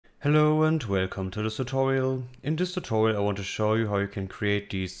Hello and welcome to this tutorial. In this tutorial I want to show you how you can create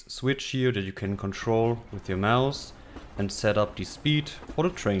this switch here that you can control with your mouse and set up the speed for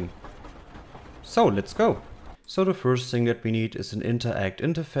the train. So let's go! So the first thing that we need is an interact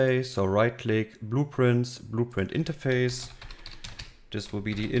interface. So right click, blueprints, blueprint interface. This will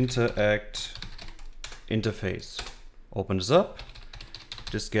be the interact interface. Open this up.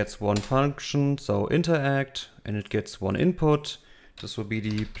 This gets one function, so interact, and it gets one input. This will be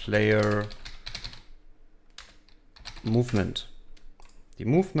the player movement. The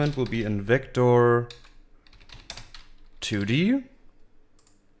movement will be in vector 2D.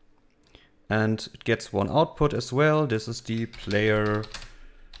 And it gets one output as well. This is the player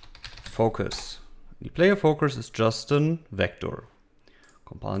focus. The player focus is just a vector.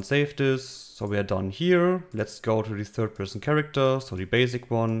 Compile and save this. So we are done here. Let's go to the third person character. So the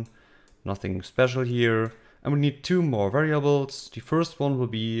basic one, nothing special here. And we need two more variables. The first one will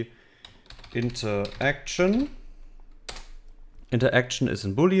be interaction. Interaction is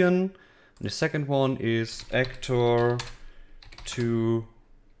in Boolean. And the second one is actor to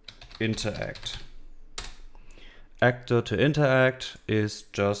interact. Actor to interact is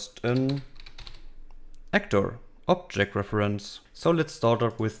just an actor object reference. So let's start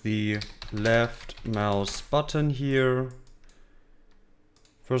up with the left mouse button here.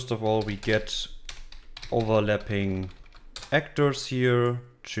 First of all, we get overlapping actors here,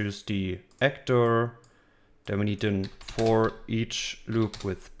 choose the actor, then we need a for each loop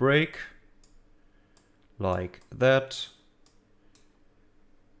with break, like that.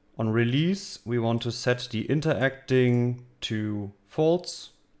 On release, we want to set the interacting to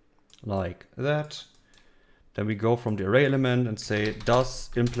false, like that. Then we go from the array element and say does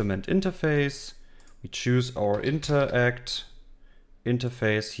implement interface. We choose our interact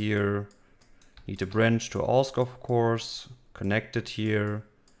interface here. Need a branch to ask, of course, connect it here.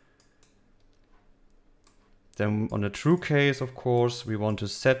 Then on the true case, of course, we want to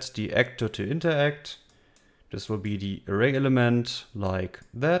set the actor to interact. This will be the array element like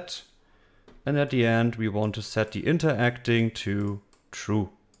that. And at the end, we want to set the interacting to true.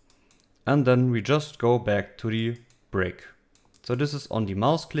 And then we just go back to the break. So this is on the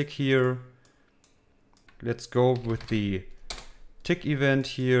mouse click here. Let's go with the tick event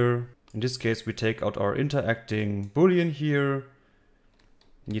here. In this case, we take out our interacting Boolean here.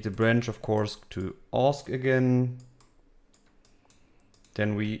 Need a branch, of course, to ask again.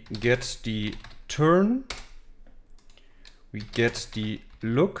 Then we get the turn. We get the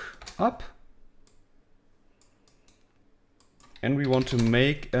look up. And we want to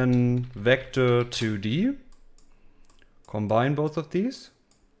make an vector 2D. Combine both of these.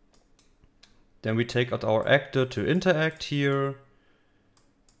 Then we take out our actor to interact here.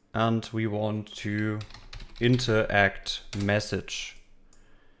 And we want to interact message.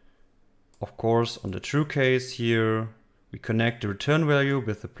 Of course, on the true case here, we connect the return value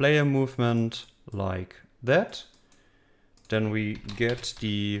with the player movement like that. Then we get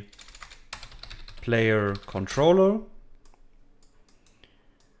the player controller.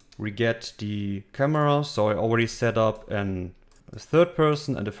 We get the camera. So I already set up a third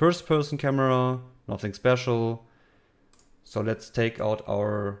person and a first person camera, nothing special. So let's take out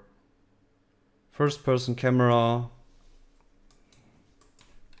our first person camera,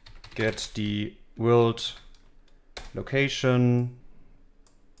 get the world location,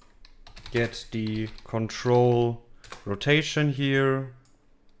 get the control rotation here,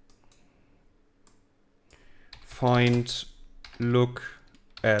 find look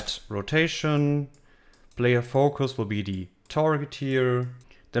at rotation, player focus will be the target here.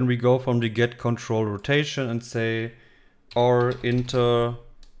 Then we go from the get control rotation and say or inter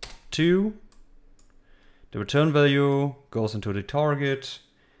 2. The return value goes into the target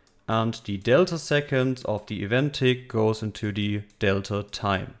and the delta seconds of the event tick goes into the delta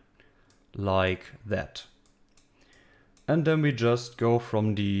time, like that. And then we just go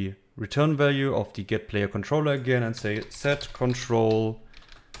from the return value of the get player controller again and say set control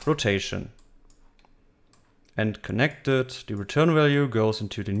rotation. And connected, the return value goes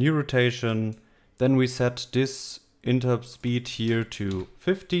into the new rotation. Then we set this inter speed here to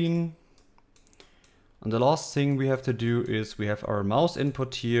 15. And the last thing we have to do is we have our mouse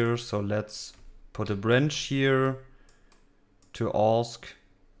input here. So let's put a branch here to ask,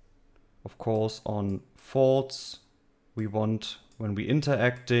 of course, on false. We want when we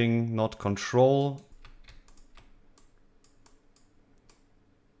interacting, not control.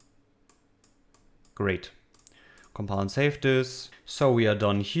 Great. Compile and save this. So we are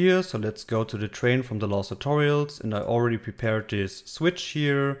done here. So let's go to the train from the last tutorials. And I already prepared this switch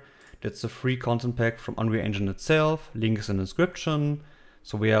here. That's a free content pack from Unreal Engine itself. Link is in the description.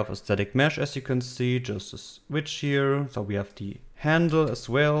 So we have a static mesh, as you can see, just a switch here. So we have the handle as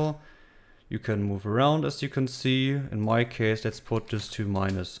well. You can move around, as you can see. In my case, let's put this to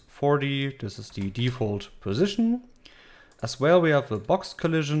 -40. This is the default position. As well, we have a box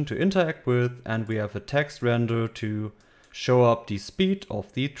collision to interact with, and we have a text render to show up the speed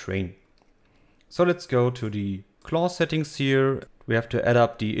of the train. So let's go to the class settings here. We have to add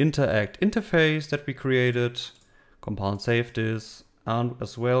up the interact interface that we created. Compile and save this. And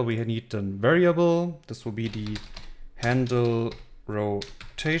as well, we need a variable. This will be the handle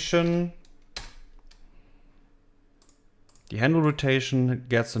rotation. The handle rotation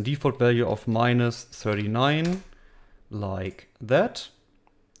gets a default value of -39, like that.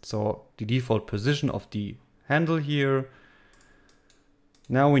 So the default position of the handle here.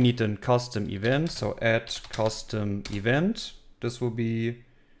 Now we need a custom event, so add custom event. This will be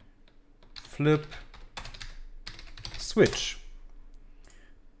flip switch.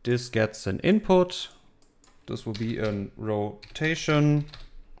 This gets an input. This will be a rotation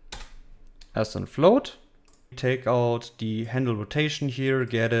as a float. Take out the handle rotation here,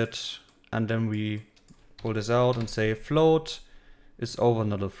 get it, and then we pull this out and say float is over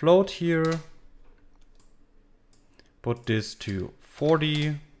another float here. Put this to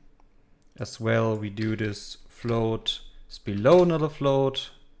 40. As well, we do this float is below another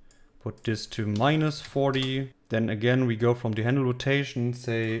float. Put this to -40. Then again, we go from the handle rotation,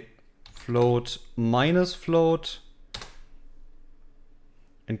 say float minus float,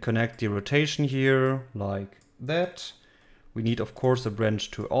 and connect the rotation here like that. We need, of course, a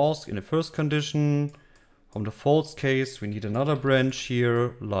branch to ask in the first condition. From the false case, we need another branch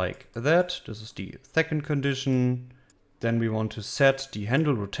here like that. This is the second condition. Then we want to set the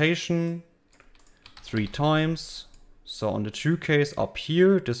handle rotation 3 times. So on the true case up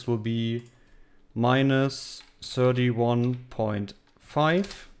here, this will be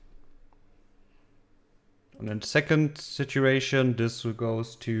 -31.5. And in the second situation, this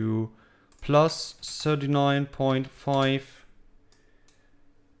goes to +39.5.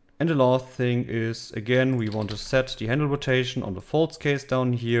 And the last thing is, again, we want to set the handle rotation on the false case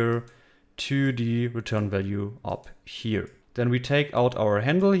down here to the return value up here. Then we take out our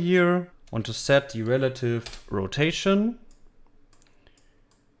handle here, want to set the relative rotation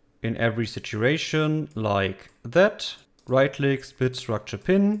in every situation like that. Right click, split structure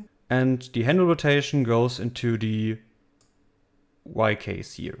pin, and the handle rotation goes into the Y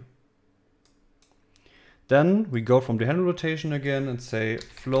case here. Then we go from the handle rotation again and say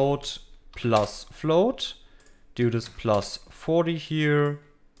float plus float. Do this +40 here.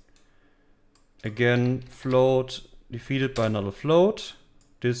 Again, float defeated by another float.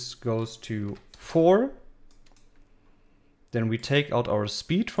 This goes to 4. Then we take out our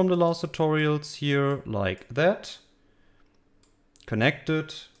speed from the last tutorials here like that. Connect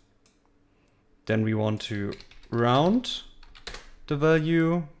it. Then we want to round the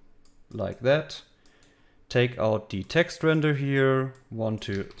value like that. Take out the text render here. Want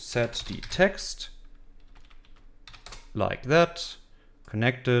to set the text like that.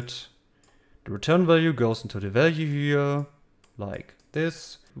 Connect it. The return value goes into the value here like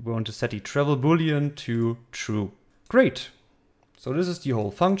this. We want to set the travel boolean to true. Great. So this is the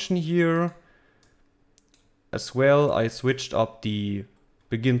whole function here. As well, I switched up the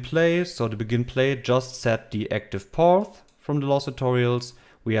begin play. So the begin play just set the active path from the last tutorials.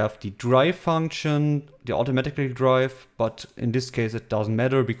 We have the drive function, the automatically drive, but in this case it doesn't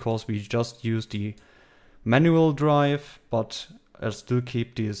matter because we just use the manual drive, but I'll still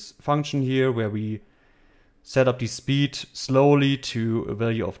keep this function here where we set up the speed slowly to a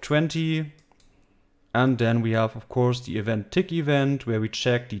value of 20. And then we have, of course, the event tick event where we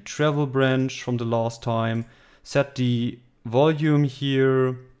check the travel branch from the last time, set the volume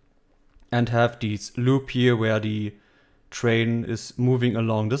here, and have this loop here where the train is moving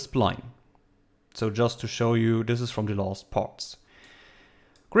along the spline. So just to show you, this is from the last parts.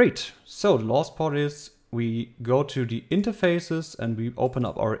 Great. So the last part is we go to the interfaces and we open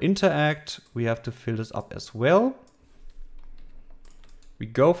up our interact. We have to fill this up as well. We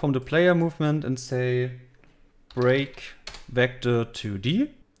go from the player movement and say break vector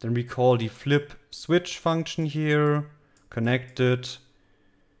 2D. Then we call the flip switch function here, connect it.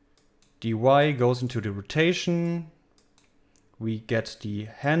 The Y goes into the rotation. We get the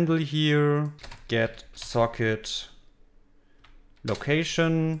handle here, get socket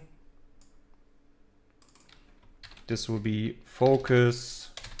location. This will be focus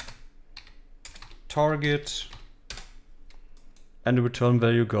target. And the return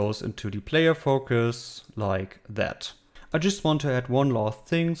value goes into the player focus like that. I just want to add one last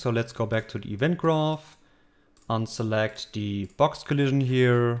thing. So let's go back to the event graph unselect the box collision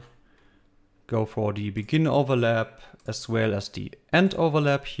here, go for the begin overlap as well as the end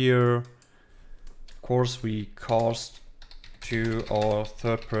overlap here. Of course, we cast to our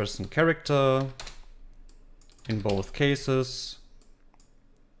third person character in both cases,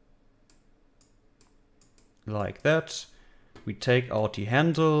 like that. We take out the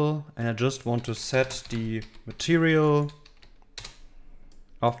handle, and I just want to set the material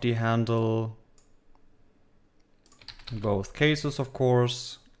of the handle in both cases, of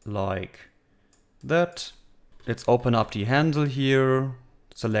course, like that. Let's open up the handle here,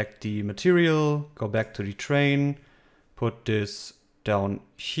 select the material, go back to the train, put this down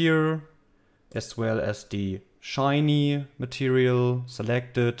here, as well as the shiny material,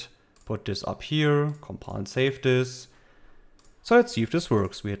 select it, put this up here, compile and save this. So let's see if this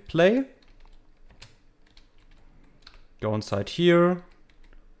works. We hit play, go inside here,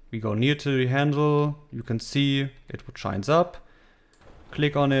 we go near to the handle, you can see it shines up,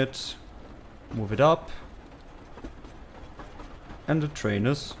 click on it, move it up, and the train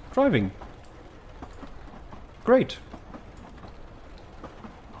is driving. Great.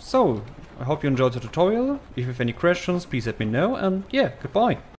 So, I hope you enjoyed the tutorial. If you have any questions, please let me know, and yeah, goodbye.